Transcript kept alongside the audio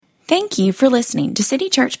Thank you for listening to City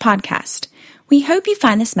Church Podcast. We hope you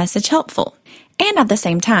find this message helpful. And at the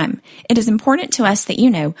same time, it is important to us that you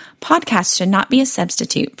know podcasts should not be a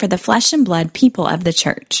substitute for the flesh and blood people of the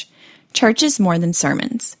church. Church is more than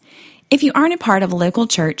sermons. If you aren't a part of a local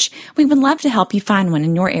church, we would love to help you find one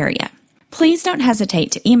in your area. Please don't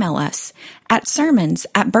hesitate to email us at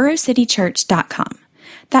sermons@borocitychurch.com.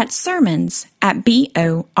 That's sermons at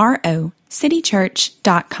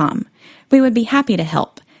BOROcitychurch.com. We would be happy to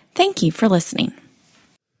help. Thank you for listening.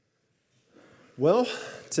 Well,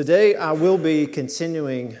 today I will be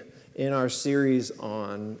continuing in our series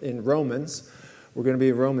in Romans. We're going to be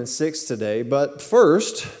in Romans 6 today. But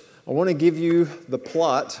first, I want to give you the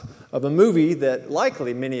plot of a movie that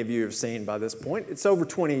likely many of you have seen by this point. It's over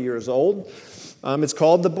 20 years old. It's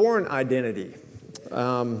called The Bourne Identity.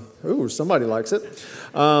 Somebody likes it.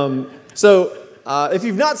 If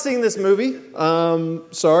you've not seen this movie,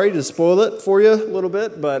 sorry to spoil it for you a little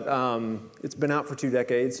bit, but it's been out for 2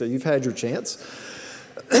 decades, so you've had your chance.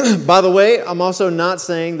 By the way, I'm also not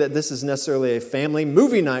saying that this is necessarily a family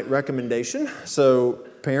movie night recommendation, so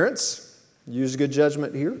parents, use good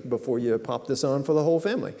judgment here before you pop this on for the whole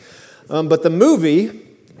family. But the movie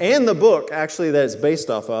and the book, actually, that it's based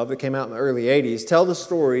off of, that came out in the early 80s, tell the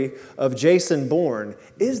story of Jason Bourne.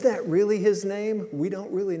 Is that really his name? We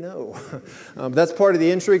don't really know. That's part of the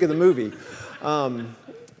intrigue of the movie.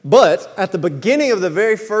 But at the beginning of the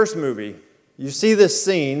very first movie, you see this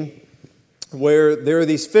scene where there are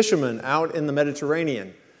these fishermen out in the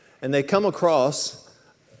Mediterranean, and they come across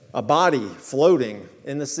a body floating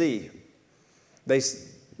in the sea.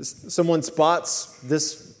 Someone spots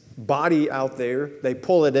this body out there. They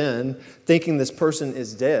pull it in, thinking this person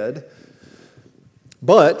is dead.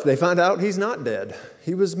 But they find out he's not dead.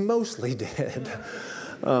 He was mostly dead.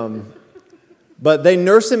 But they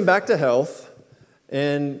nurse him back to health.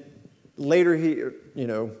 And later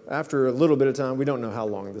after a little bit of time, we don't know how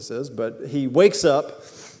long this is, but he wakes up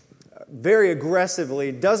very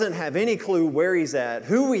aggressively, doesn't have any clue where he's at,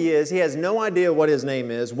 who he is. He has no idea what his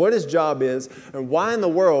name is, what his job is, and why in the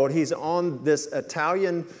world he's on this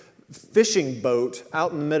Italian fishing boat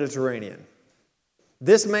out in the Mediterranean.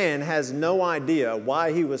 This man has no idea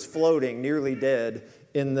why he was floating nearly dead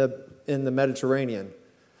in the Mediterranean.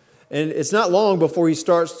 And it's not long before he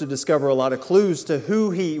starts to discover a lot of clues to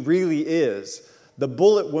who he really is. The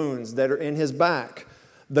bullet wounds that are in his back,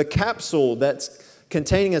 the capsule that's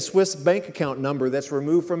containing a Swiss bank account number that's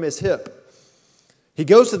removed from his hip. He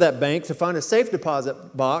goes to that bank to find a safe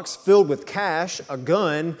deposit box filled with cash, a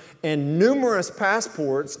gun, and numerous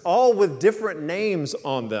passports, all with different names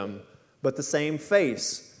on them, but the same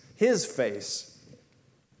face, his face.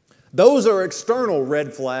 Those are external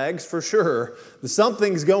red flags for sure.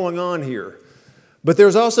 Something's going on here. But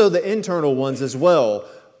there's also the internal ones as well.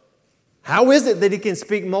 How is it that he can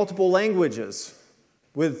speak multiple languages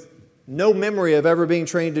with no memory of ever being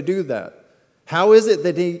trained to do that? How is it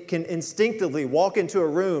that he can instinctively walk into a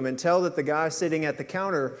room and tell that the guy sitting at the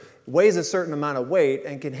counter weighs a certain amount of weight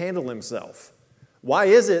and can handle himself? Why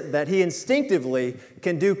is it that he instinctively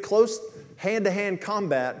can do close hand-to-hand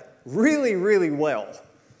combat really, really well?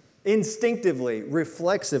 Instinctively,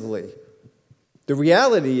 reflexively. The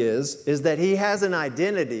reality is that he has an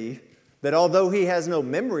identity that although he has no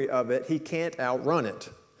memory of it, he can't outrun it.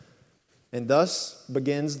 And thus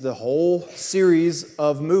begins the whole series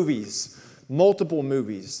of movies, multiple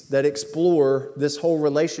movies that explore this whole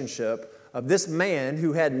relationship of this man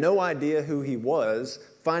who had no idea who he was,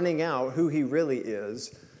 finding out who he really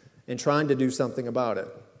is, and trying to do something about it.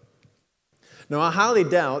 Now, I highly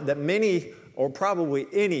doubt that many, or probably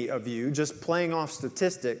any of you, just playing off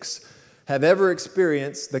statistics, have ever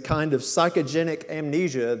experienced the kind of psychogenic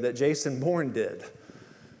amnesia that Jason Bourne did.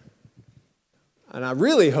 And I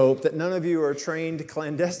really hope that none of you are trained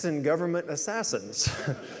clandestine government assassins.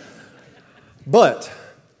 But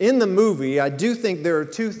in the movie, I do think there are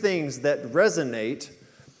 2 things that resonate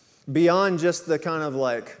beyond just the kind of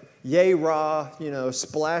like yay rah,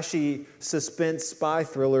 splashy suspense spy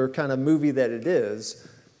thriller kind of movie that it is.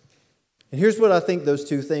 And here's what I think those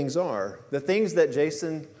 2 things are. The things that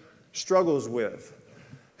Jason struggles with.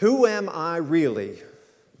 Who am I really?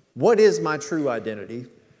 What is my true identity?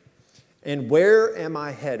 And where am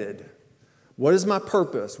I headed? What is my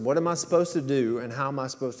purpose? What am I supposed to do? And how am I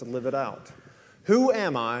supposed to live it out? Who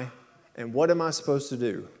am I? And what am I supposed to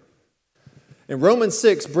do? And Romans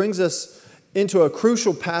 6 brings us into a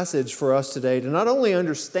crucial passage for us today to not only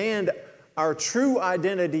understand our true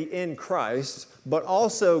identity in Christ, but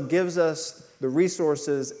also gives us the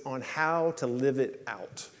resources on how to live it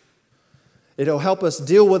out. It'll help us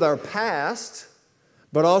deal with our past,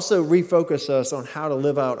 but also refocus us on how to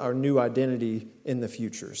live out our new identity in the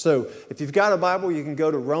future. So if you've got a Bible, you can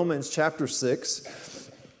go to Romans chapter 6.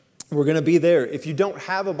 We're going to be there. If you don't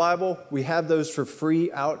have a Bible, we have those for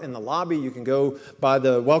free out in the lobby. You can go by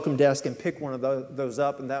the welcome desk and pick one of those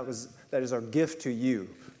up, and that is our gift to you.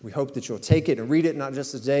 We hope that you'll take it and read it, not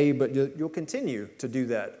just today, but you'll continue to do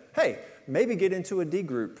that. Hey, maybe get into a D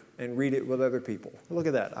group and read it with other people. Look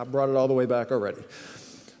at that. I brought it all the way back already.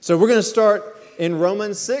 So we're going to start in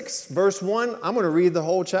Romans 6, verse 1. I'm going to read the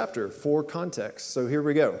whole chapter for context. So here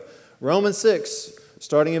we go. Romans 6,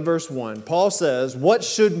 starting in verse 1. Paul says, "What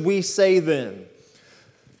should we say then?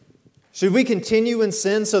 Should we continue in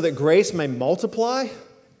sin so that grace may multiply?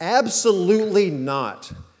 Absolutely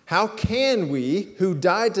not. How can we, who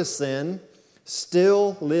died to sin,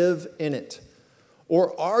 still live in it?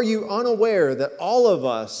 Or are you unaware that all of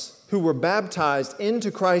us who were baptized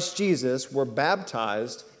into Christ Jesus were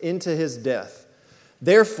baptized into his death?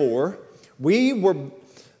 Therefore, we were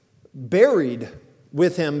buried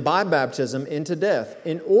with him by baptism into death,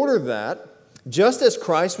 in order that, just as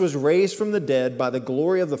Christ was raised from the dead by the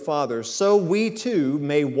glory of the Father, so we too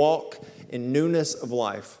may walk in newness of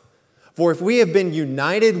life. For if we have been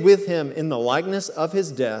united with him in the likeness of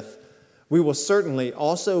his death, we will certainly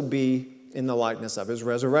also be in the likeness of his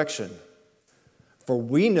resurrection. For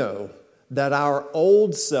we know that our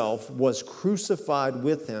old self was crucified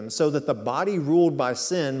with him, so that the body ruled by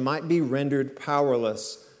sin might be rendered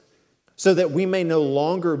powerless, so that we may no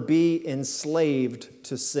longer be enslaved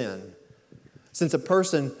to sin, since a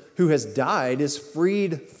person who has died is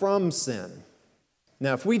freed from sin.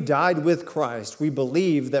 Now, if we died with Christ, we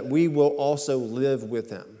believe that we will also live with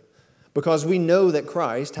him, because we know that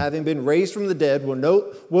Christ, having been raised from the dead,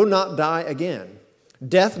 will not die again.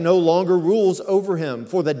 Death no longer rules over him.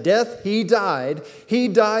 For the death he died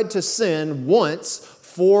to sin once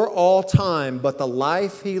for all time. But the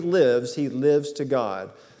life he lives to God.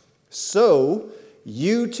 So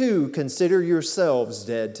you too consider yourselves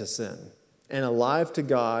dead to sin and alive to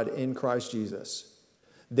God in Christ Jesus.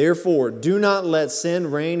 Therefore, do not let sin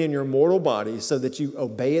reign in your mortal body so that you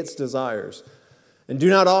obey its desires. And do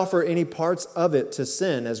not offer any parts of it to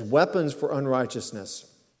sin as weapons for unrighteousness.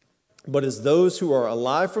 But as those who are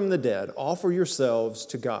alive from the dead, offer yourselves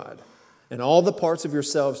to God, and all the parts of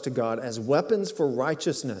yourselves to God as weapons for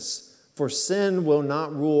righteousness. For sin will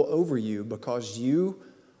not rule over you, because you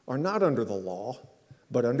are not under the law,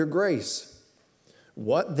 but under grace.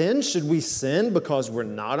 What then? Should we sin because we're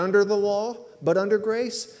not under the law, but under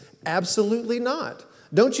grace? Absolutely not.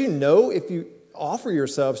 Don't you know if you offer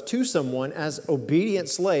yourselves to someone as obedient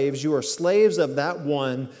slaves, you are slaves of that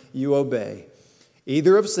one you obey,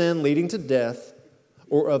 either of sin leading to death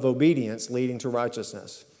or of obedience leading to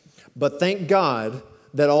righteousness. But thank God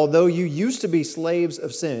that although you used to be slaves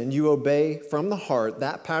of sin, you obey from the heart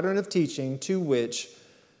that pattern of teaching to which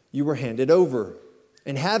you were handed over.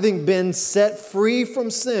 And having been set free from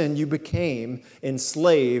sin, you became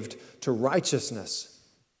enslaved to righteousness.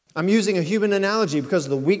 I'm using a human analogy because of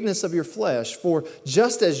the weakness of your flesh. For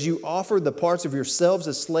just as you offered the parts of yourselves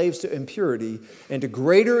as slaves to impurity and to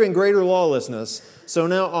greater and greater lawlessness, so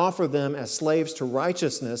now offer them as slaves to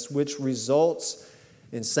righteousness, which results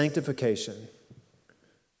in sanctification.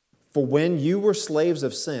 For when you were slaves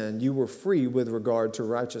of sin, you were free with regard to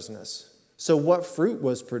righteousness. So what fruit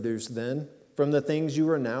was produced then from the things you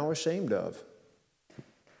are now ashamed of?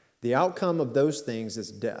 The outcome of those things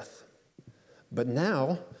is death. But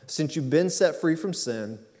now, since you've been set free from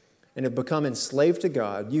sin and have become enslaved to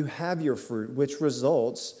God, you have your fruit, which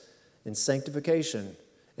results in sanctification.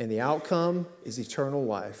 And the outcome is eternal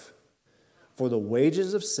life. For the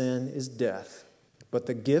wages of sin is death, but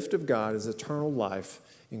the gift of God is eternal life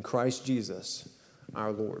in Christ Jesus,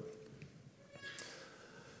 our Lord.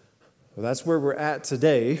 Well, that's where we're at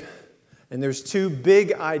today. And there's two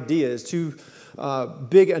big ideas, two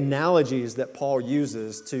big analogies that Paul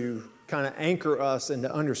uses to kind of anchor us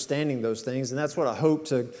into understanding those things. And that's what I hope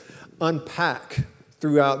to unpack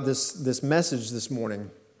throughout this message this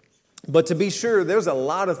morning. But to be sure, there's a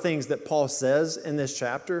lot of things that Paul says in this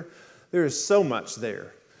chapter. There is so much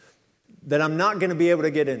there that I'm not going to be able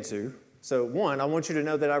to get into. So one, I want you to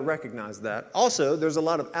know that I recognize that. Also, there's a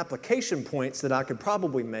lot of application points that I could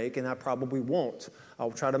probably make, and I probably won't.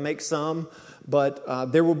 I'll try to make some,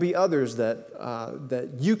 but there will be others that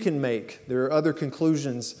you can make. There are other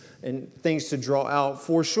conclusions and things to draw out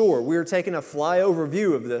for sure. We are taking a flyover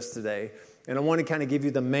view of this today, and I want to kind of give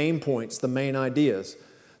you the main points, the main ideas.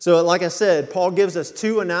 So like I said, Paul gives us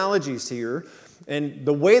two analogies here, and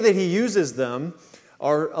the way that he uses them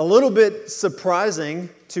are a little bit surprising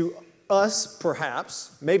to us,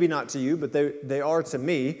 perhaps. Maybe not to you, but they are to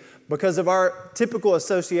me. because of our typical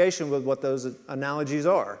association with what those analogies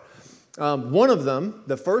are. One of them,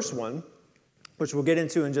 the first one, which we'll get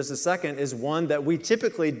into in just a second, is one that we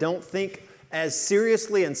typically don't think as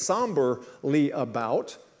seriously and somberly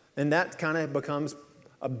about, and that kind of becomes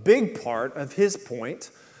a big part of his point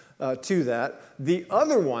to that. The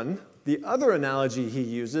other one, the other analogy he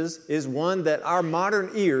uses, is one that our modern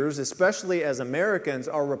ears, especially as Americans,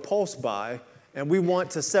 are repulsed by, and we want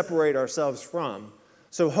to separate ourselves from.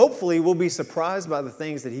 So hopefully we'll be surprised by the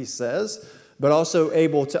things that he says, but also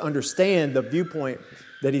able to understand the viewpoint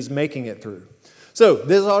that he's making it through. So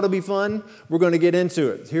this ought to be fun. We're going to get into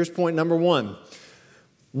it. Here's point number 1.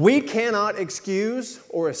 We cannot excuse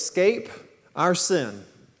or escape our sin,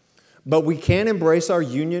 but we can embrace our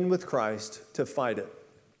union with Christ to fight it.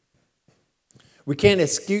 We can't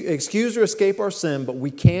excuse or escape our sin, but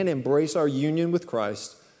we can embrace our union with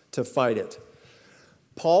Christ to fight it.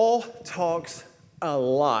 Paul talks a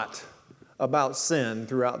lot about sin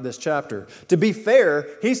throughout this chapter. To be fair,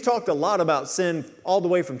 he's talked a lot about sin all the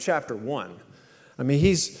way from chapter 1. I mean,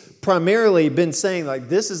 he's primarily been saying, like,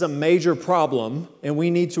 this is a major problem and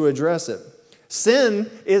we need to address it.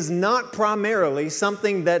 Sin is not primarily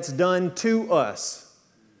something that's done to us.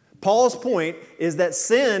 Paul's point is that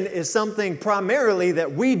sin is something primarily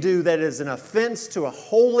that we do that is an offense to a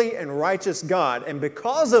holy and righteous God. And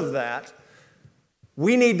because of that,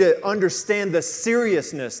 we need to understand the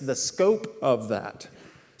seriousness, the scope of that.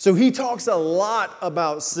 So he talks a lot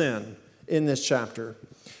about sin in this chapter.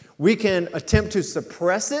 We can attempt to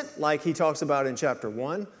suppress it like he talks about in chapter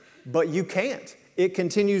 1, but you can't. It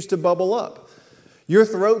continues to bubble up. Your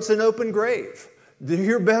throat's an open grave.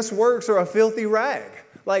 Your best works are a filthy rag.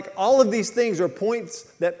 Like, all of these things are points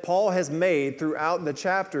that Paul has made throughout the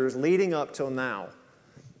chapters leading up till now.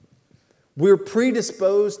 We're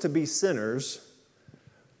predisposed to be sinners,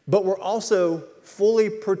 but we're also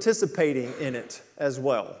fully participating in it as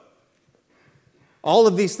well. All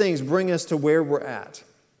of these things bring us to where we're at.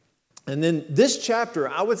 And then this chapter,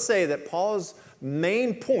 I would say that Paul's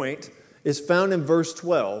main point is found in verse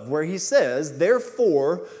 12, where he says,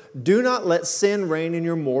 "Therefore, do not let sin reign in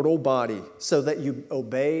your mortal body, so that you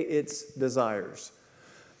obey its desires."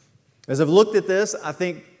 As I've looked at this, I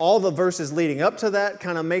think all the verses leading up to that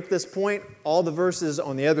kind of make this point. All the verses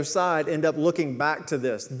on the other side end up looking back to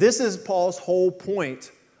this. This is Paul's whole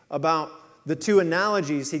point about the two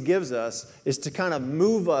analogies he gives us, is to kind of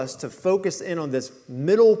move us to focus in on this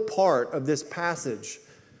middle part of this passage.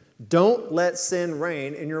 Don't let sin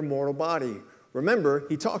reign in your mortal body. Remember,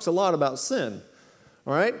 he talks a lot about sin,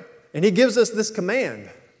 all right? And he gives us this command,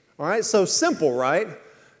 all right? So simple, right?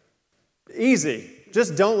 Easy.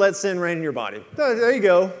 Just don't let sin reign in your body. There you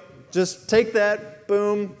go. Just take that,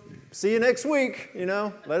 boom, see you next week,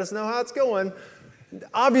 let us know how it's going.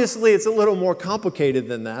 Obviously, it's a little more complicated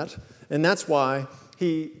than that, and that's why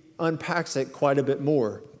he unpacks it quite a bit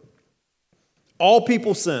more. All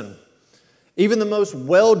people sin. Even the most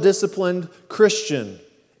well-disciplined Christian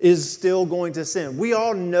is still going to sin. We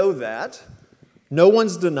all know that. No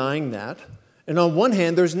one's denying that. And on one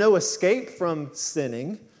hand, there's no escape from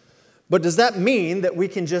sinning. But does that mean that we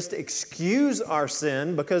can just excuse our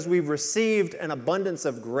sin because we've received an abundance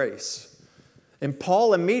of grace? And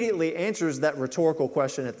Paul immediately answers that rhetorical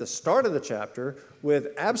question at the start of the chapter with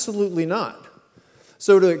absolutely not.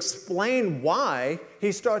 So to explain why,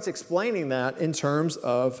 he starts explaining that in terms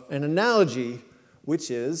of an analogy, which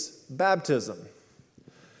is baptism.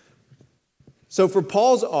 So for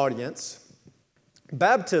Paul's audience,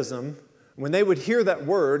 baptism, when they would hear that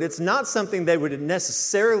word, it's not something they would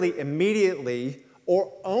necessarily immediately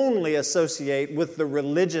or only associate with the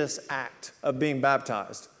religious act of being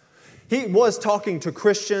baptized. He was talking to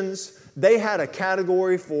Christians. They had a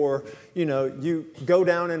category for, you go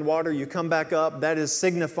down in water, you come back up. That is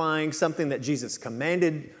signifying something that Jesus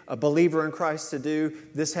commanded a believer in Christ to do.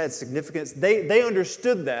 This had significance. They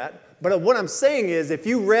understood that. But what I'm saying is, if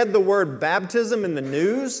you read the word baptism in the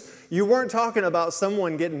news, you weren't talking about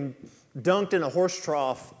someone getting dunked in a horse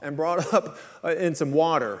trough and brought up in some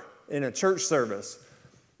water in a church service.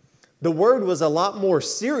 The word was a lot more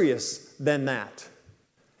serious than that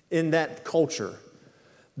in that culture.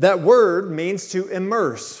 That word means to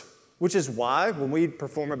immerse, which is why when we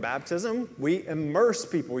perform a baptism, we immerse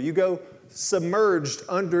people. You go submerged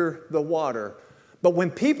under the water. But when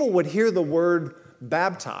people would hear the word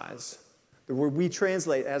baptize, the word we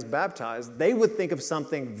translate as baptize, they would think of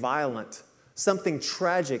something violent, something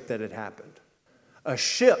tragic that had happened. A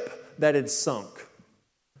ship that had sunk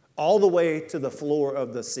all the way to the floor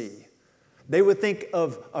of the sea. They would think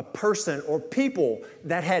of a person or people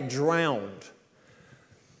that had drowned.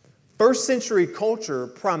 First century culture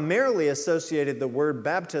primarily associated the word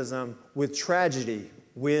baptism with tragedy,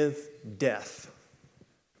 with death.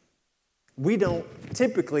 We don't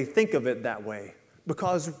typically think of it that way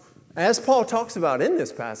because, as Paul talks about in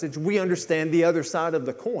this passage, we understand the other side of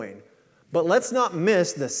the coin. But let's not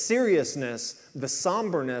miss the seriousness, the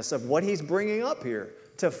somberness of what he's bringing up here.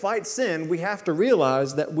 To fight sin, we have to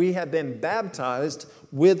realize that we have been baptized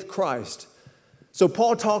with Christ. So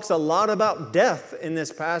Paul talks a lot about death in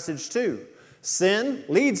this passage too. Sin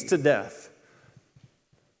leads to death.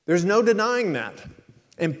 There's no denying that.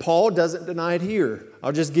 And Paul doesn't deny it here.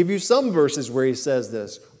 I'll just give you some verses where he says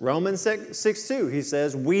this. Romans 6:2, he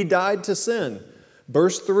says, we died to sin.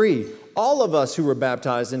 Verse 3, all of us who were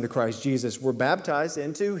baptized into Christ Jesus were baptized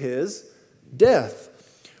into his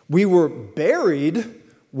death. We were buried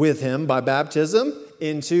with him by baptism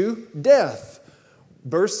into death.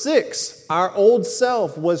 Verse 6, our old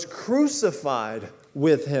self was crucified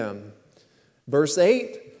with him. Verse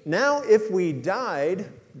 8, now if we died, ...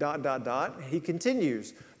 he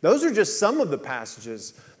continues. Those are just some of the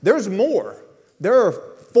passages. There's more. There are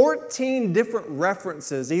 14 different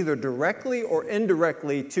references, either directly or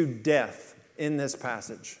indirectly, to death in this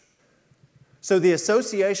passage. So the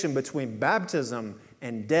association between baptism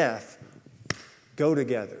and death go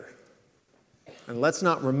together. And let's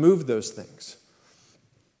not remove those things.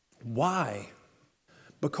 Why?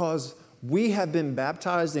 Because we have been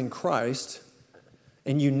baptized in Christ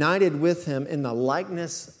and united with him in the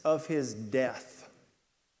likeness of his death.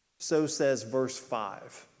 So says verse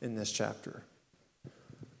 5 in this chapter.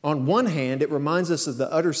 On one hand, it reminds us of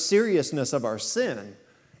the utter seriousness of our sin.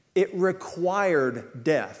 It required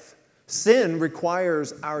death. Sin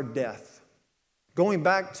requires our death. Going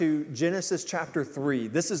back to Genesis chapter 3,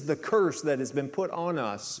 this is the curse that has been put on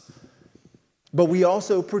us. But we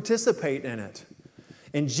also participate in it.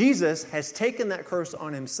 And Jesus has taken that curse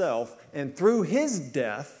on himself, and through his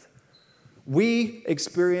death, we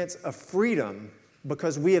experience a freedom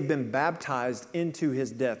because we have been baptized into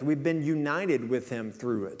his death. We've been united with him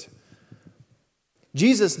through it.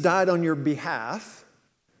 Jesus died on your behalf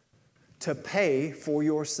to pay for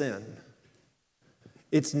your sin.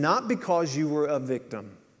 It's not because you were a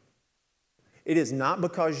victim. It is not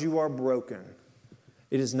because you are broken.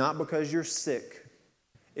 It is not because you're sick.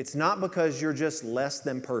 It's not because you're just less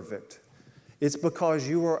than perfect. It's because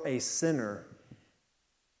you are a sinner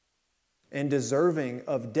and deserving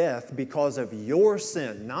of death because of your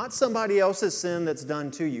sin, not somebody else's sin that's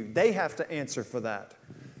done to you. They have to answer for that.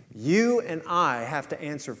 You and I have to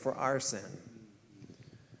answer for our sin.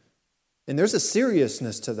 And there's a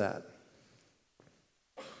seriousness to that.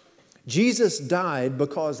 Jesus died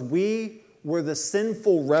because we were the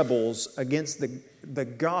sinful rebels against the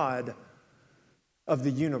God of the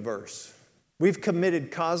universe. We've committed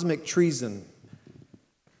cosmic treason.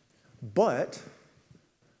 But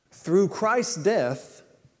through Christ's death,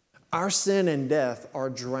 our sin and death are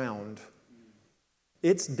drowned.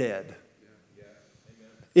 It's dead.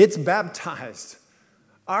 It's baptized.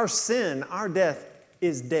 Our sin, our death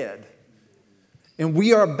is dead. And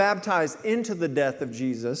we are baptized into the death of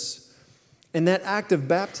Jesus. And that act of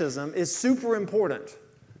baptism is super important.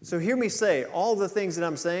 So hear me say, all the things that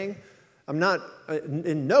I'm saying, I'm not,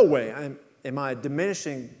 in no way am I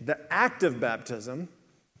diminishing the act of baptism.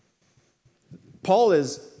 Paul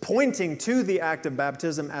is pointing to the act of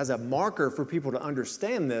baptism as a marker for people to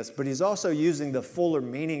understand this, but he's also using the fuller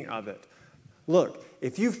meaning of it. Look,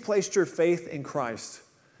 if you've placed your faith in Christ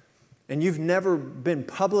and you've never been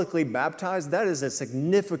publicly baptized, that is a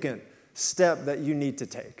significant step that you need to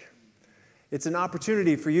take. It's an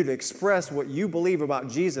opportunity for you to express what you believe about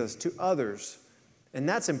Jesus to others, and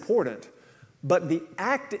that's important. But the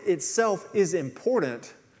act itself is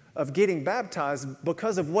important of getting baptized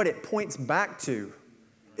because of what it points back to.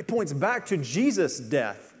 It points back to Jesus'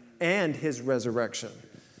 death and his resurrection.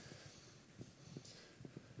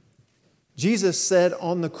 Jesus said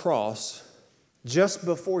on the cross, just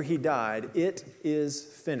before he died, "It is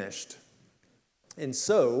finished." And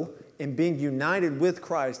so, in being united with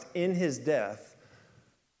Christ in his death,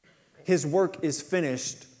 his work is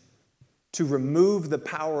finished to remove the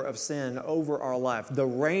power of sin over our life, the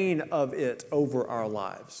reign of it over our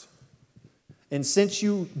lives. And since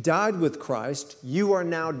you died with Christ, you are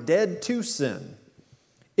now dead to sin.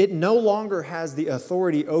 It no longer has the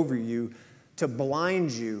authority over you to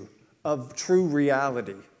blind you of true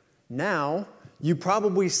reality. Now, you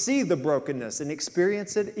probably see the brokenness and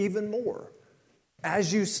experience it even more.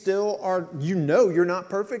 As you still are, you know you're not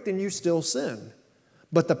perfect and you still sin.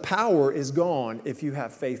 But the power is gone if you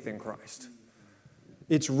have faith in Christ.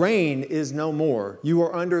 Its reign is no more. You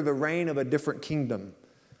are under the reign of a different kingdom.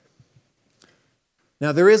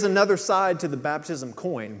 Now, there is another side to the baptism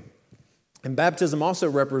coin, and baptism also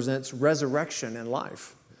represents resurrection and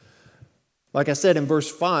life. Like I said in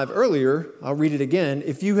verse 5 earlier, I'll read it again.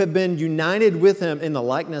 If you have been united with him in the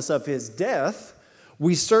likeness of his death,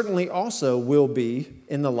 we certainly also will be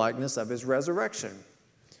in the likeness of his resurrection.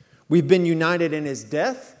 We've been united in his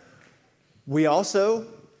death. We also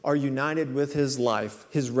are united with his life,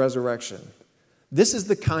 his resurrection. This is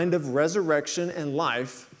the kind of resurrection and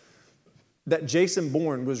life that Jason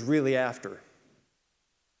Bourne was really after.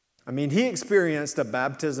 I mean, he experienced a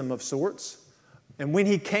baptism of sorts, and when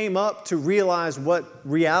he came up to realize what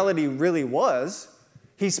reality really was,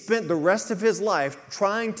 he spent the rest of his life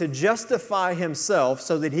trying to justify himself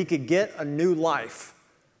so that he could get a new life,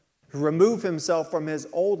 remove himself from his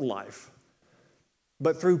old life.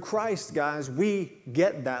 But through Christ, guys, we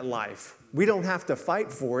get that life. We don't have to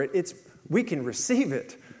fight for it. We can receive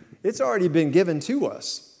it. It's already been given to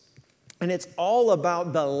us. And it's all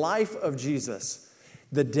about the life of Jesus.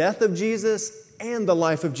 The death of Jesus and the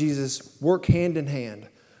life of Jesus work hand in hand.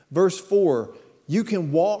 Verse 4, you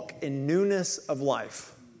can walk in newness of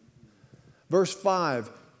life. Verse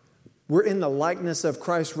 5, we're in the likeness of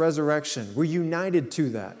Christ's resurrection. We're united to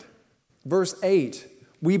that. Verse 8,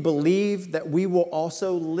 we believe that we will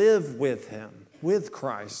also live with him, with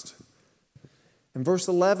Christ. In verse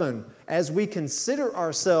 11, as we consider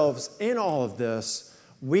ourselves in all of this,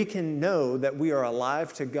 we can know that we are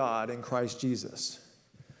alive to God in Christ Jesus.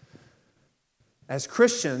 As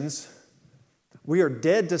Christians, we are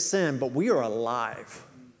dead to sin, but we are alive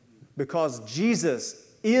because Jesus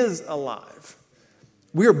is alive.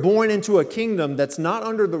 We are born into a kingdom that's not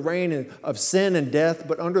under the reign of sin and death,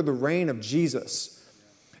 but under the reign of Jesus.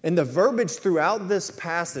 And the verbiage throughout this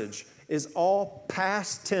passage is all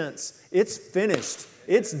past tense. It's finished.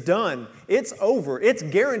 It's done. It's over. It's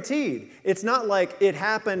guaranteed. It's not like it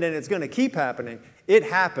happened and it's going to keep happening. It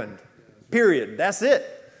happened. Period. That's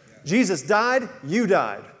it. Jesus died. You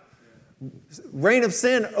died. Reign of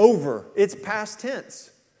sin over. It's past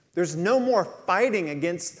tense. There's no more fighting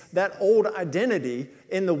against that old identity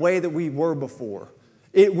in the way that we were before.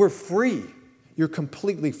 We're free. You're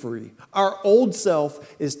completely free. Our old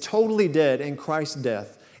self is totally dead in Christ's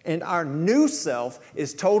death, and our new self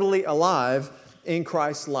is totally alive in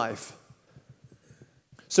Christ's life.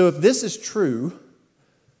 So if this is true,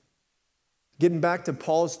 getting back to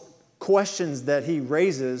Paul's questions that he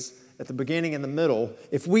raises at the beginning and the middle,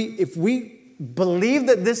 if we believe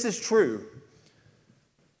that this is true,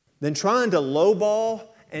 then trying to lowball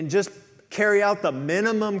and just carry out the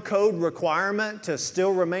minimum code requirement to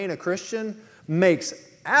still remain a Christian makes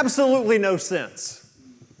absolutely no sense.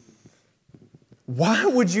 Why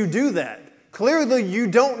would you do that? Clearly, you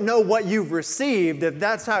don't know what you've received if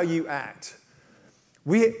that's how you act.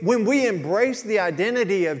 When we embrace the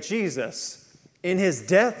identity of Jesus in his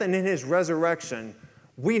death and in his resurrection,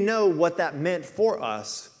 we know what that meant for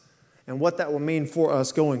us and what that will mean for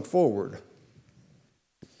us going forward.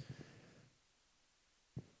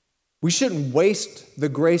 We shouldn't waste the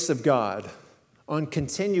grace of God on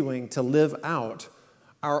continuing to live out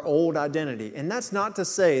our old identity. And that's not to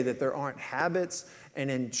say that there aren't habits and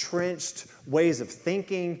entrenched ways of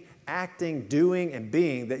thinking, acting, doing, and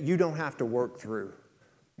being that you don't have to work through.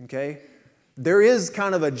 Okay? There is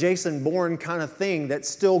kind of a Jason Bourne kind of thing that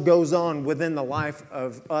still goes on within the life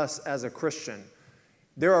of us as a Christian.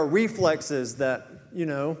 There are reflexes that,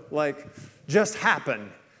 just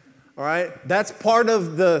happen. All right? That's part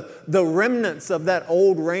of the remnants of that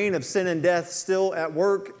old reign of sin and death still at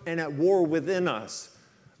work and at war within us.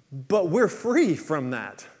 But we're free from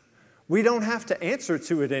that. We don't have to answer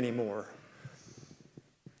to it anymore.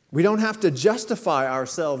 We don't have to justify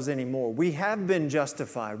ourselves anymore. We have been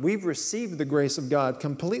justified. We've received the grace of God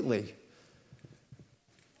completely.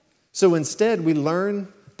 So instead, we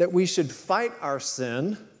learn that we should fight our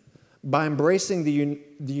sin by embracing the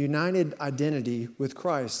united identity with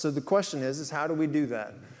Christ. So the question is how do we do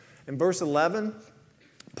that? In verse 11,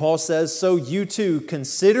 Paul says, "So you too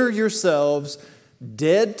consider yourselves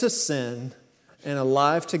dead to sin and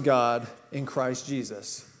alive to God in Christ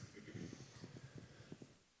Jesus."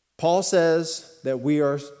 Paul says that we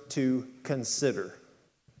are to consider.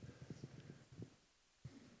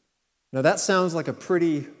 Now that sounds like a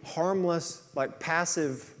pretty harmless,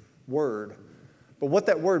 passive word. But what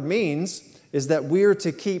that word means is that we are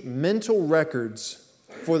to keep mental records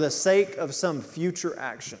for the sake of some future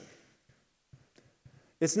action.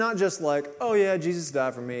 It's not just like, oh yeah, Jesus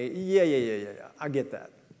died for me. Yeah. I get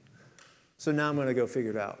that. So now I'm going to go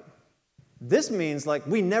figure it out. This means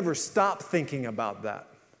we never stop thinking about that.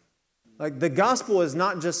 The gospel is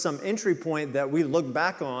not just some entry point that we look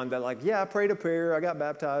back on that I prayed a prayer, I got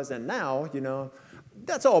baptized, and now,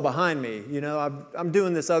 that's all behind me. I'm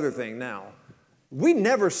doing this other thing now. We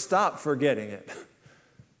never stop forgetting it.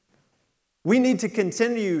 We need to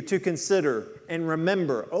continue to consider and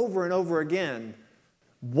remember over and over again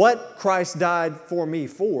what Christ died for me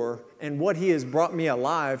for and what He has brought me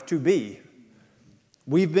alive to be.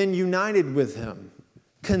 We've been united with Him.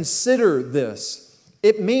 Consider this.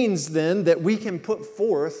 It means then that we can put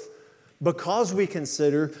forth, because we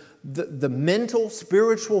consider the mental,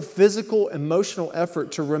 spiritual, physical, emotional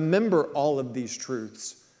effort to remember all of these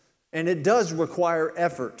truths. And it does require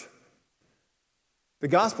effort. The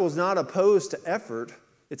gospel is not opposed to effort.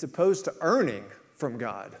 It's opposed to earning from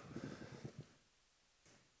God.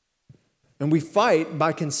 And we fight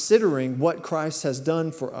by considering what Christ has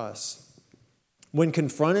done for us. When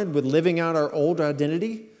confronted with living out our old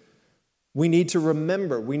identity, we need to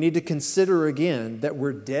remember, we need to consider again that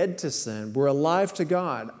we're dead to sin. We're alive to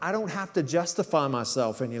God. I don't have to justify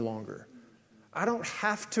myself any longer. I don't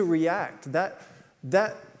have to react.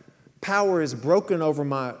 That power is broken over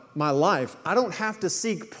my life. I don't have to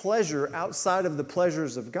seek pleasure outside of the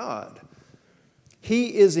pleasures of God.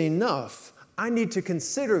 He is enough. I need to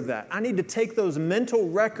consider that. I need to take those mental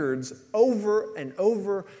records over and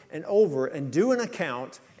over and over and do an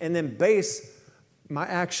account and then base my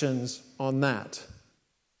actions on that.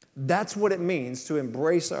 That's what it means to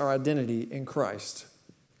embrace our identity in Christ.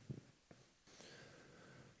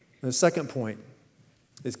 The second point,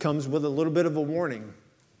 it comes with a little bit of a warning.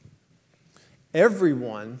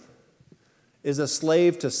 Everyone is a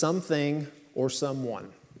slave to something or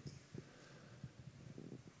someone.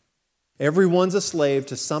 Everyone's a slave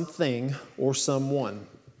to something or someone.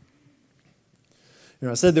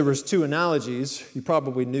 I said there was two analogies. You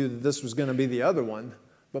probably knew that this was going to be the other one.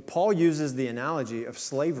 But Paul uses the analogy of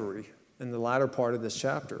slavery in the latter part of this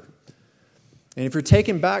chapter. And if you're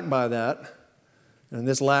taken back by that, and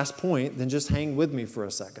this last point, then just hang with me for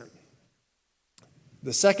a second.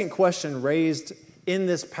 The second question raised in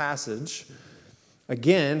this passage,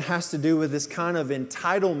 again, has to do with this kind of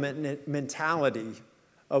entitlement mentality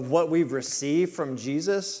of what we've received from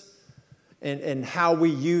Jesus and how we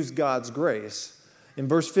use God's grace. In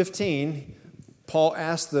verse 15, Paul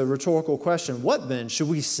asked the rhetorical question, what then? Should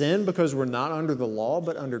we sin because we're not under the law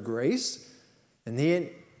but under grace? And the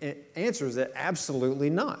answer is that absolutely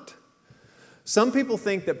not. Some people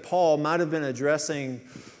think that Paul might have been addressing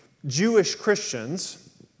Jewish Christians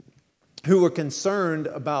who were concerned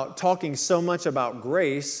about talking so much about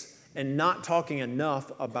grace and not talking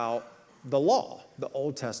enough about the law, the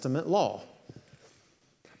Old Testament law.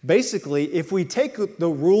 Basically, if we take the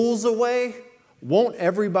rules away, won't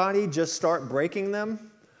everybody just start breaking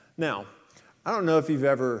them? Now, I don't know if you've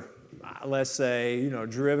ever, let's say,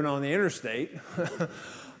 driven on the interstate,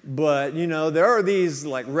 but, there are these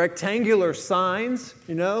like rectangular signs,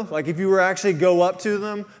 like if you were actually go up to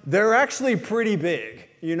them, they're actually pretty big.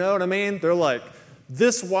 You know what I mean? They're like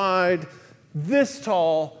this wide, this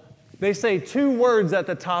tall. They say two words at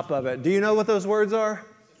the top of it. Do you know what those words are?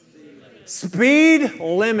 Speed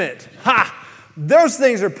limit. Ha! Those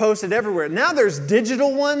things are posted everywhere. Now there's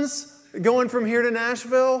digital ones going from here to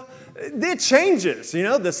Nashville. It changes,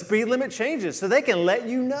 the speed limit changes. So they can let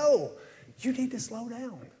you know you need to slow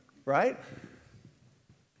down, right?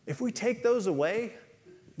 If we take those away,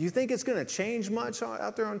 you think it's going to change much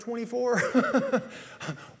out there on 24?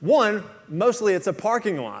 One, mostly it's a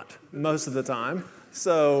parking lot most of the time.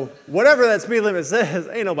 So whatever that speed limit says,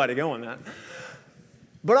 ain't nobody going that.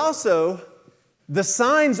 But also, the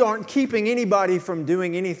signs aren't keeping anybody from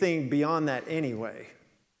doing anything beyond that anyway,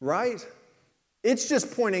 right? It's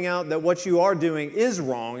just pointing out that what you are doing is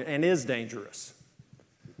wrong and is dangerous.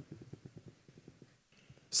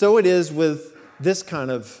 So it is with this kind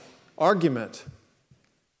of argument.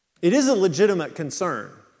 It is a legitimate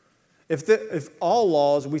concern. If all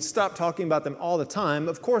laws, we stop talking about them all the time,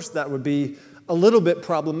 of course that would be a little bit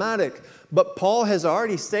problematic. But Paul has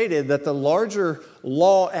already stated that the larger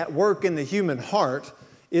law at work in the human heart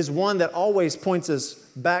is one that always points us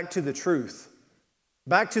back to the truth,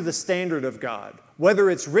 back to the standard of God. Whether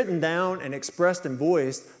it's written down and expressed and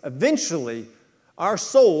voiced, eventually our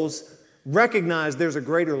souls recognize there's a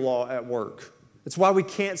greater law at work. It's why we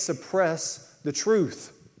can't suppress the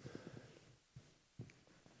truth.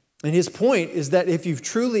 And his point is that if you've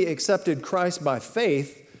truly accepted Christ by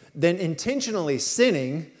faith, then intentionally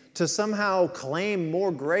sinning to somehow claim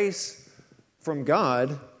more grace from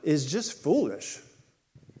God is just foolish.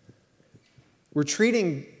 We're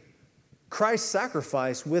treating Christ's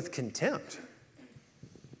sacrifice with contempt.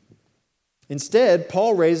 Instead,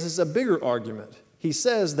 Paul raises a bigger argument. He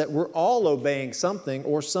says that we're all obeying something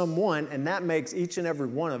or someone, and that makes each and every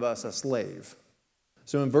one of us a slave.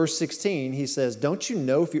 So in verse 16, he says, "Don't you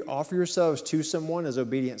know if you offer yourselves to someone as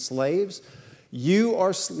obedient slaves, you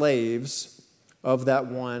are slaves of that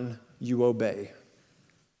one you obey."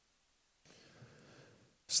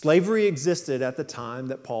 Slavery existed at the time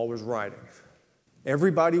that Paul was writing.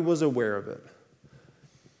 Everybody was aware of it.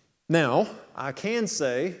 Now, I can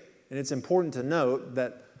say, and it's important to note,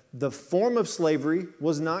 that the form of slavery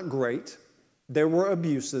was not great. There were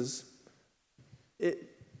abuses. It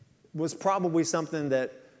was probably something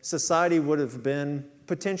that society would have been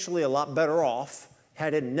potentially a lot better off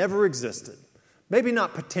had it never existed. Maybe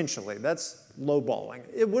not potentially, that's lowballing.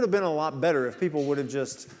 It would have been a lot better if people would have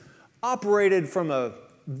just operated from a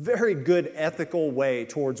very good ethical way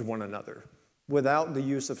towards one another without the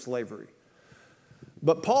use of slavery.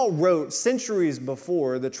 But Paul wrote centuries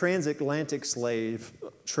before the transatlantic slave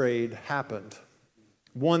trade happened,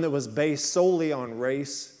 one that was based solely on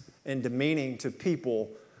race and demeaning to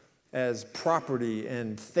people as property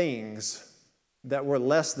and things that were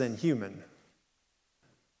less than human.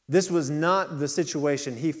 This was not the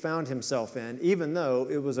situation he found himself in, even though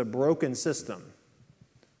it was a broken system.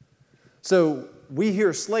 So we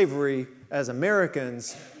hear slavery as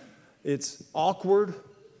Americans, it's awkward,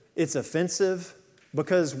 it's offensive,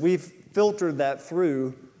 because we've filtered that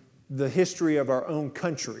through the history of our own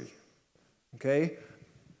country. Okay?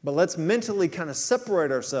 But let's mentally kind of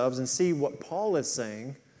separate ourselves and see what Paul is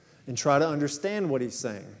saying and try to understand what he's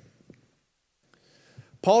saying.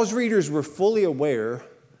 Paul's readers were fully aware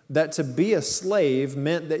that to be a slave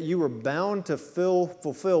meant that you were bound to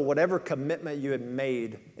fulfill whatever commitment you had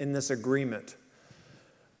made in this agreement.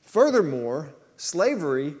 Furthermore,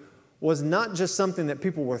 slavery was not just something that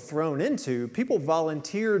people were thrown into, people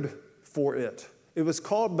volunteered for it. It was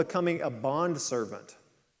called becoming a bond servant.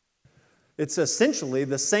 It's essentially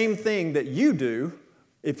the same thing that you do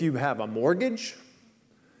if you have a mortgage,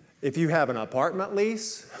 if you have an apartment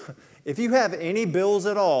lease, if you have any bills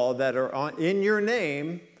at all that are in your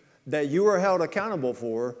name that you are held accountable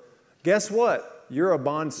for, guess what? You're a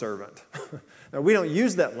bond servant. Now, we don't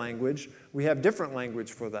use that language. We have different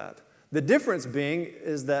language for that. The difference being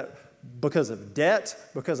is that because of debt,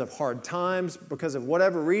 because of hard times, because of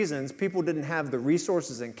whatever reasons, people didn't have the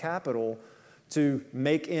resources and capital to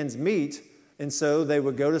make ends meet, and so they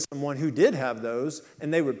would go to someone who did have those,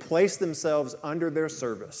 and they would place themselves under their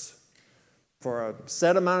service for a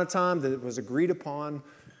set amount of time that was agreed upon,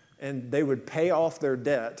 and they would pay off their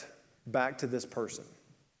debt back to this person.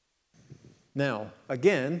 Now,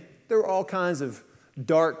 again, there were all kinds of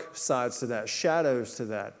dark sides to that, shadows to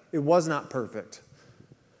that. It was not perfect.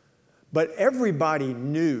 But everybody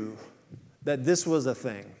knew that this was a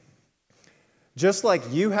thing. Just like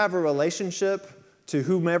you have a relationship to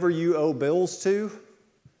whomever you owe bills to,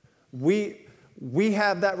 we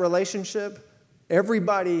have that relationship.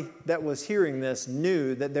 Everybody that was hearing this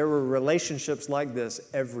knew that there were relationships like this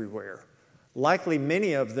everywhere. Likely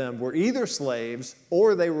many of them were either slaves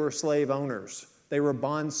or they were slave owners. They were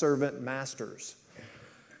bondservant masters.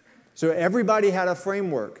 So everybody had a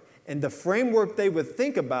framework. And the framework they would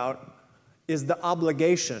think about is the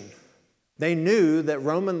obligation. They knew that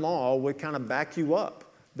Roman law would kind of back you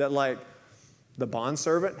up. That like the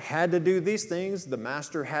bondservant had to do these things, the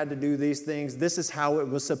master had to do these things. This is how it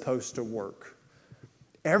was supposed to work.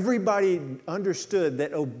 Everybody understood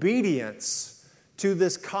that obedience to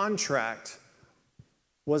this contract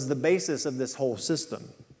was the basis of this whole system.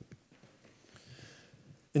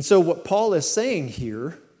 And so what Paul is saying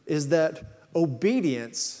here is that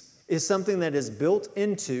obedience is something that is built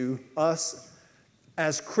into us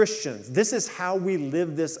as Christians. This is how we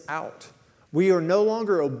live this out. We are no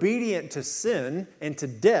longer obedient to sin and to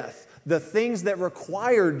death, the things that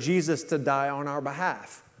require Jesus to die on our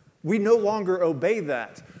behalf. We no longer obey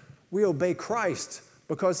that. We obey Christ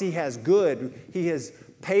because He has good. He has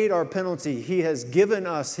paid our penalty. He has given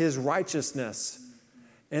us His righteousness.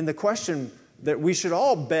 And the question that we should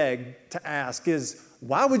all beg to ask is,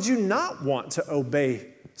 why would you not want to obey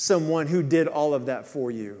someone who did all of that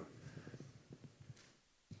for you?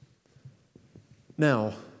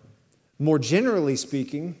 Now, more generally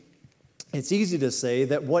speaking, it's easy to say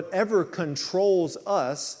that whatever controls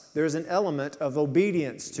us, there's an element of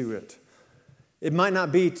obedience to it. It might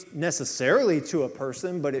not be necessarily to a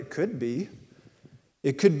person, but it could be.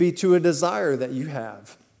 It could be to a desire that you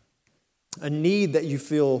have, a need that you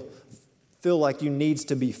feel like you needs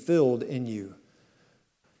to be filled in you.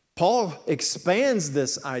 Paul expands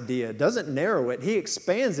this idea, doesn't narrow it. He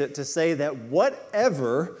expands it to say that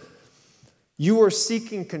whatever you are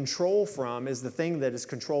seeking control from is the thing that is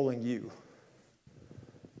controlling you.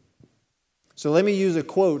 So let me use a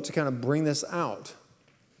quote to kind of bring this out.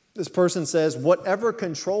 This person says, whatever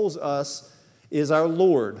controls us is our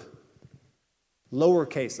Lord,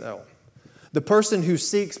 lowercase l. The person who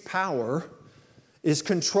seeks power is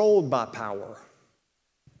controlled by power.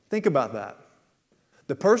 Think about that.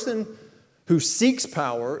 The person who seeks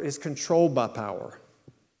power is controlled by power.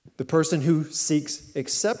 The person who seeks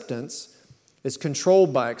acceptance is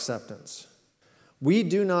controlled by acceptance. We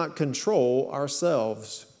do not control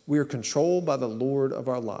ourselves. We are controlled by the Lord of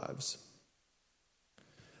our lives.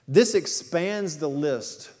 This expands the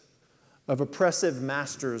list of oppressive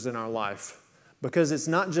masters in our life because it's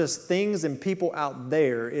not just things and people out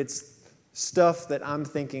there, it's stuff that I'm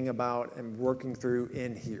thinking about and working through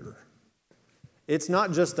in here. It's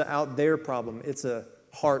not just an out there problem, it's a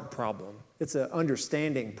heart problem. It's an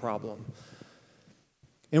understanding problem.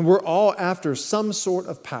 And we're all after some sort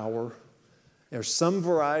of power or some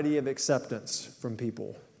variety of acceptance from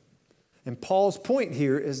people. And Paul's point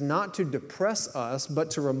here is not to depress us, but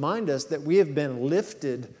to remind us that we have been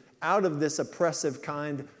lifted out of this oppressive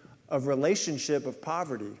kind of relationship of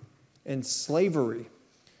poverty and slavery.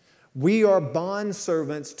 We are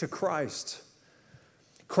bondservants to Christ.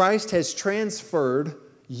 Christ has transferred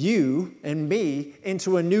you and me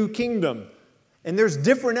into a new kingdom. And there's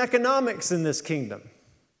different economics in this kingdom.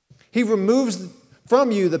 He removes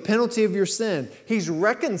from you the penalty of your sin. He's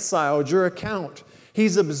reconciled your account.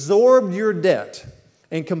 He's absorbed your debt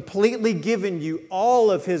and completely given you all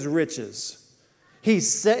of His riches. He's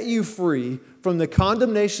set you free from the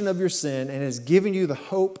condemnation of your sin and has given you the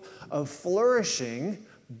hope of flourishing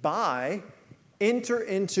by enter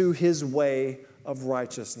into His way of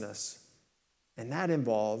righteousness. And that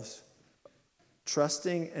involves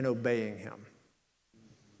trusting and obeying Him.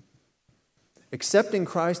 Accepting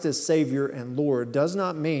Christ as Savior and Lord does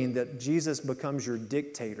not mean that Jesus becomes your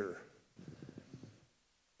dictator.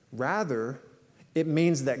 Rather, it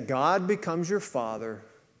means that God becomes your Father,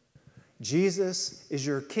 Jesus is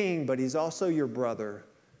your King, but He's also your brother,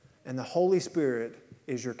 and the Holy Spirit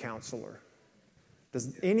is your counselor.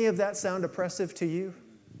 Does any of that sound oppressive to you?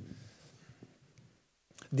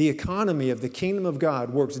 The economy of the kingdom of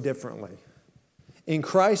God works differently. In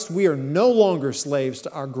Christ, we are no longer slaves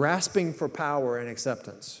to our grasping for power and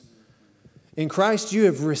acceptance. In Christ, you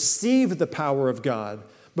have received the power of God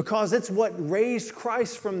because it's what raised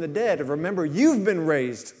Christ from the dead. And remember, you've been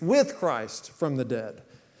raised with Christ from the dead.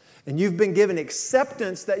 And you've been given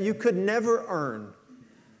acceptance that you could never earn.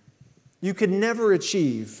 You could never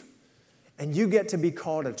achieve. And you get to be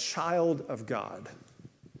called a child of God.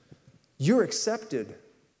 You're accepted.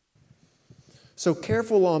 So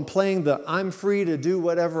careful on playing the I'm free to do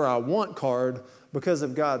whatever I want card because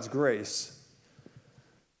of God's grace.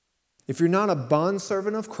 If you're not a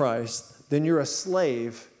bondservant of Christ, then you're a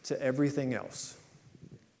slave to everything else.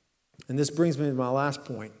 And this brings me to my last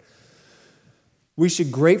point. We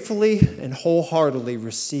should gratefully and wholeheartedly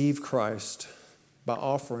receive Christ by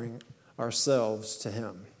offering ourselves to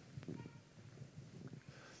Him.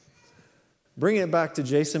 Bringing it back to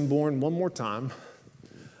Jason Bourne one more time.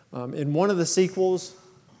 In one of the sequels,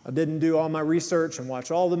 I didn't do all my research and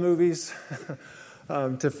watch all the movies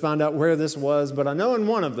to find out where this was, but I know in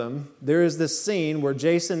one of them, there is this scene where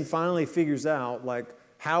Jason finally figures out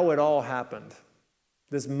how it all happened.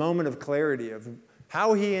 This moment of clarity of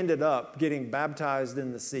how he ended up getting baptized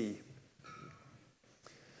in the sea.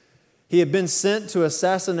 He had been sent to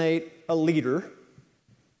assassinate a leader,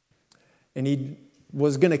 and he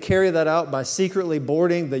was going to carry that out by secretly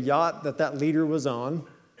boarding the yacht that leader was on.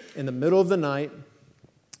 In the middle of the night,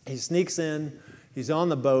 he sneaks in, he's on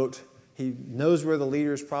the boat, he knows where the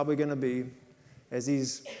leader is probably going to be. As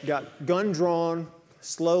he's got gun drawn,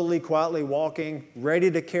 slowly, quietly walking,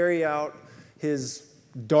 ready to carry out his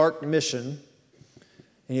dark mission,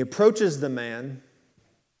 and he approaches the man,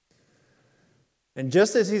 and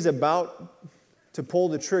just as he's about to pull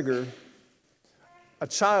the trigger, a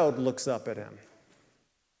child looks up at him.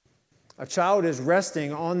 A child is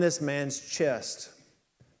resting on this man's chest.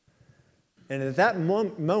 And at that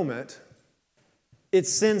moment, it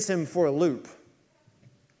sends him for a loop.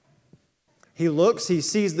 He looks, he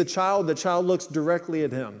sees the child looks directly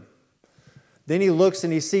at him. Then he looks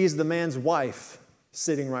and he sees the man's wife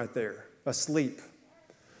sitting right there, asleep.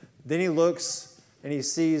 Then he looks and he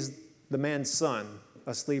sees the man's son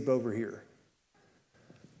asleep over here.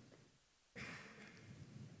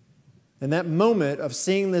 And that moment of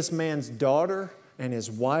seeing this man's daughter and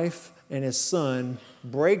his wife and his son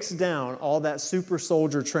breaks down all that super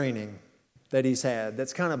soldier training that he's had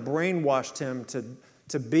that's kind of brainwashed him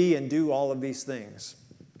to be and do all of these things.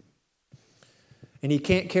 And he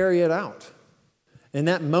can't carry it out. In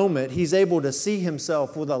that moment, he's able to see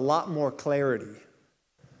himself with a lot more clarity.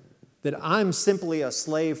 That I'm simply a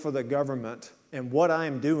slave for the government and what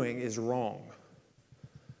I'm doing is wrong.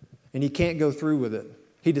 and he can't go through with it.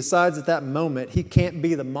 He decides at that moment he can't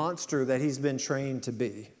be the monster that he's been trained to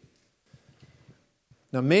be.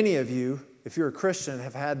 Now, many of you, if you're a Christian,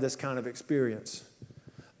 have had this kind of experience.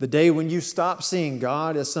 The day when you stop seeing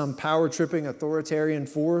God as some power-tripping authoritarian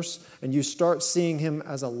force and you start seeing him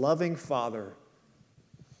as a loving Father,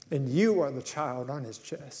 and you are the child on his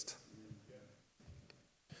chest.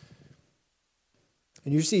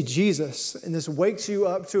 And you see Jesus, and this wakes you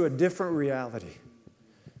up to a different reality.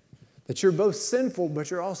 That you're both sinful, but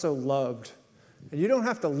you're also loved. And you don't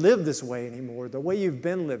have to live this way anymore, the way you've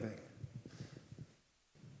been living.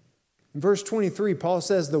 In verse 23, Paul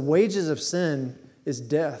says, the wages of sin is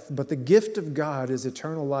death, but the gift of God is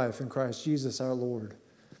eternal life in Christ Jesus our Lord.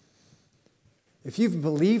 If you've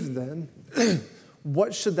believed then,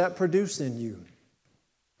 what should that produce in you?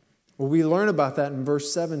 Well, we learn about that in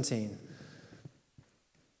verse 17.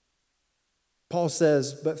 Paul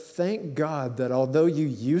says, but thank God that although you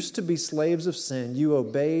used to be slaves of sin, you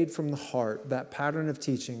obeyed from the heart that pattern of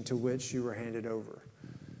teaching to which you were handed over.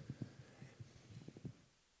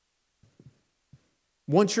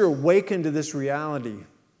 Once you're awakened to this reality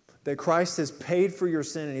that Christ has paid for your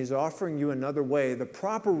sin and he's offering you another way, the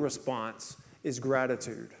proper response is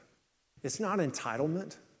gratitude. It's not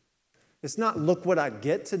entitlement. It's not look what I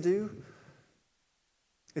get to do.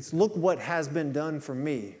 It's look what has been done for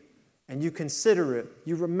me. And you consider it,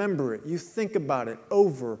 you remember it, you think about it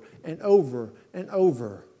over and over and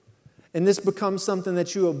over. And this becomes something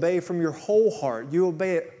that you obey from your whole heart. You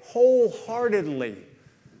obey it wholeheartedly.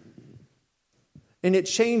 And it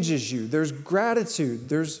changes you. There's gratitude.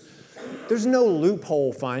 There's no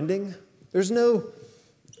loophole finding. There's no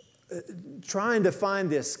trying to find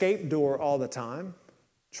the escape door all the time,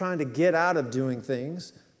 trying to get out of doing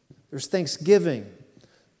things. There's thanksgiving.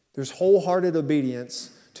 There's wholehearted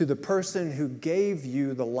obedience to the person who gave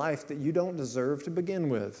you the life that you don't deserve to begin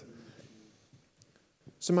with.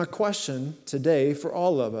 So my question today for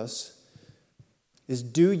all of us is,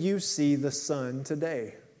 do you see the Son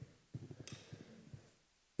today?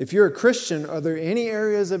 If you're a Christian, are there any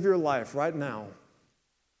areas of your life right now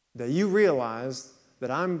that you realize that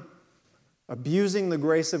I'm abusing the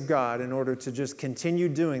grace of God in order to just continue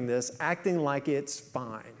doing this, acting like it's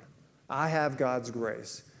fine? I have God's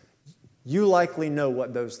grace. You likely know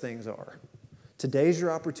what those things are. Today's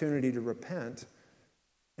your opportunity to repent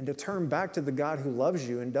and to turn back to the God who loves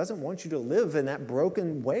you and doesn't want you to live in that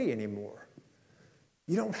broken way anymore.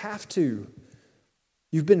 You don't have to.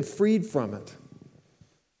 You've been freed from it.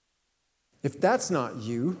 If that's not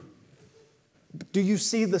you, do you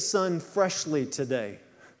see the Son freshly today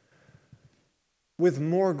with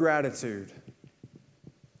more gratitude?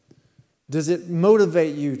 Does it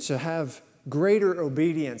motivate you to have greater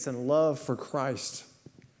obedience and love for Christ?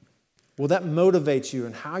 Will that motivate you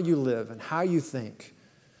in how you live and how you think?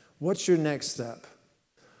 What's your next step?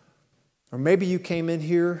 Or maybe you came in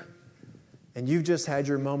here and you've just had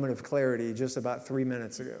your moment of clarity just about 3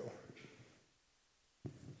 minutes ago.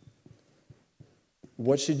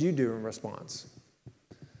 What should you do in response?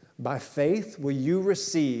 By faith, will you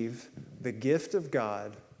receive the gift of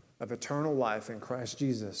God of eternal life in Christ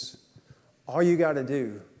Jesus? All you got to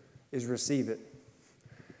do is receive it.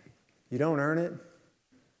 You don't earn it.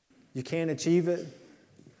 You can't achieve it.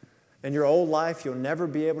 And your old life, you'll never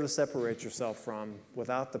be able to separate yourself from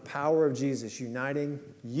without the power of Jesus uniting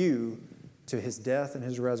you to his death and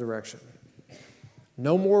his resurrection.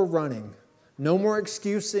 No more running. No more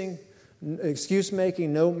excuse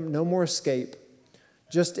making. No more escape.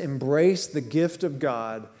 Just embrace the gift of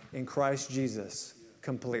God in Christ Jesus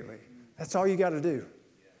completely. That's all you got to do.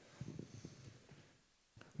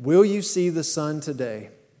 Will you see the Son today?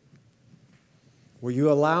 Will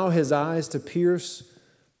you allow his eyes to pierce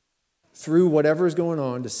through whatever is going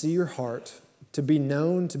on, to see your heart, to be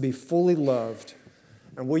known, to be fully loved?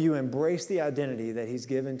 And will you embrace the identity that he's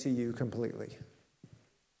given to you completely?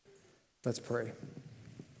 Let's pray.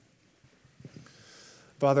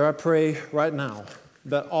 Father, I pray right now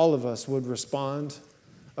that all of us would respond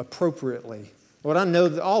appropriately. Lord, I know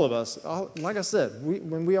that all of us, like I said,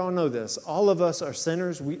 when we all know this, all of us are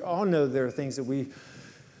sinners. We all know there are things that we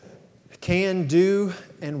can do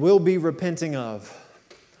and will be repenting of.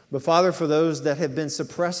 But Father, for those that have been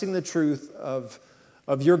suppressing the truth of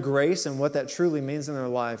your grace and what that truly means in their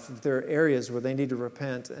life, if there are areas where they need to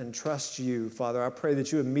repent and trust you, Father, I pray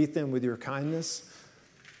that you would meet them with your kindness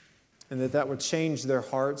and that would change their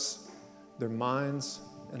hearts, their minds,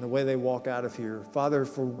 and the way they walk out of here. Father,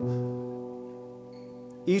 for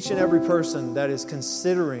each and every person that is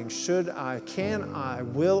considering, can I,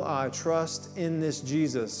 will I trust in this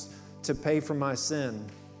Jesus to pay for my sin?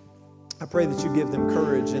 I pray that you give them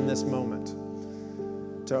courage in this moment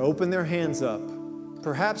to open their hands up,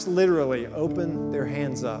 perhaps literally open their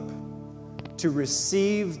hands up to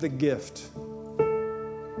receive the gift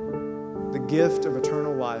of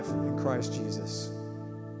eternal life in Christ Jesus.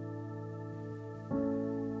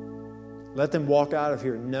 Let them walk out of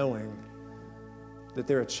here knowing that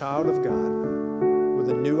they're a child of God with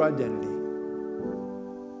a new identity.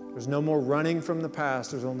 There's no more running from the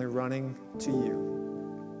past. There's only running to you.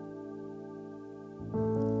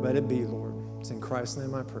 Let it be, Lord. It's in Christ's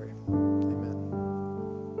name I pray. Amen.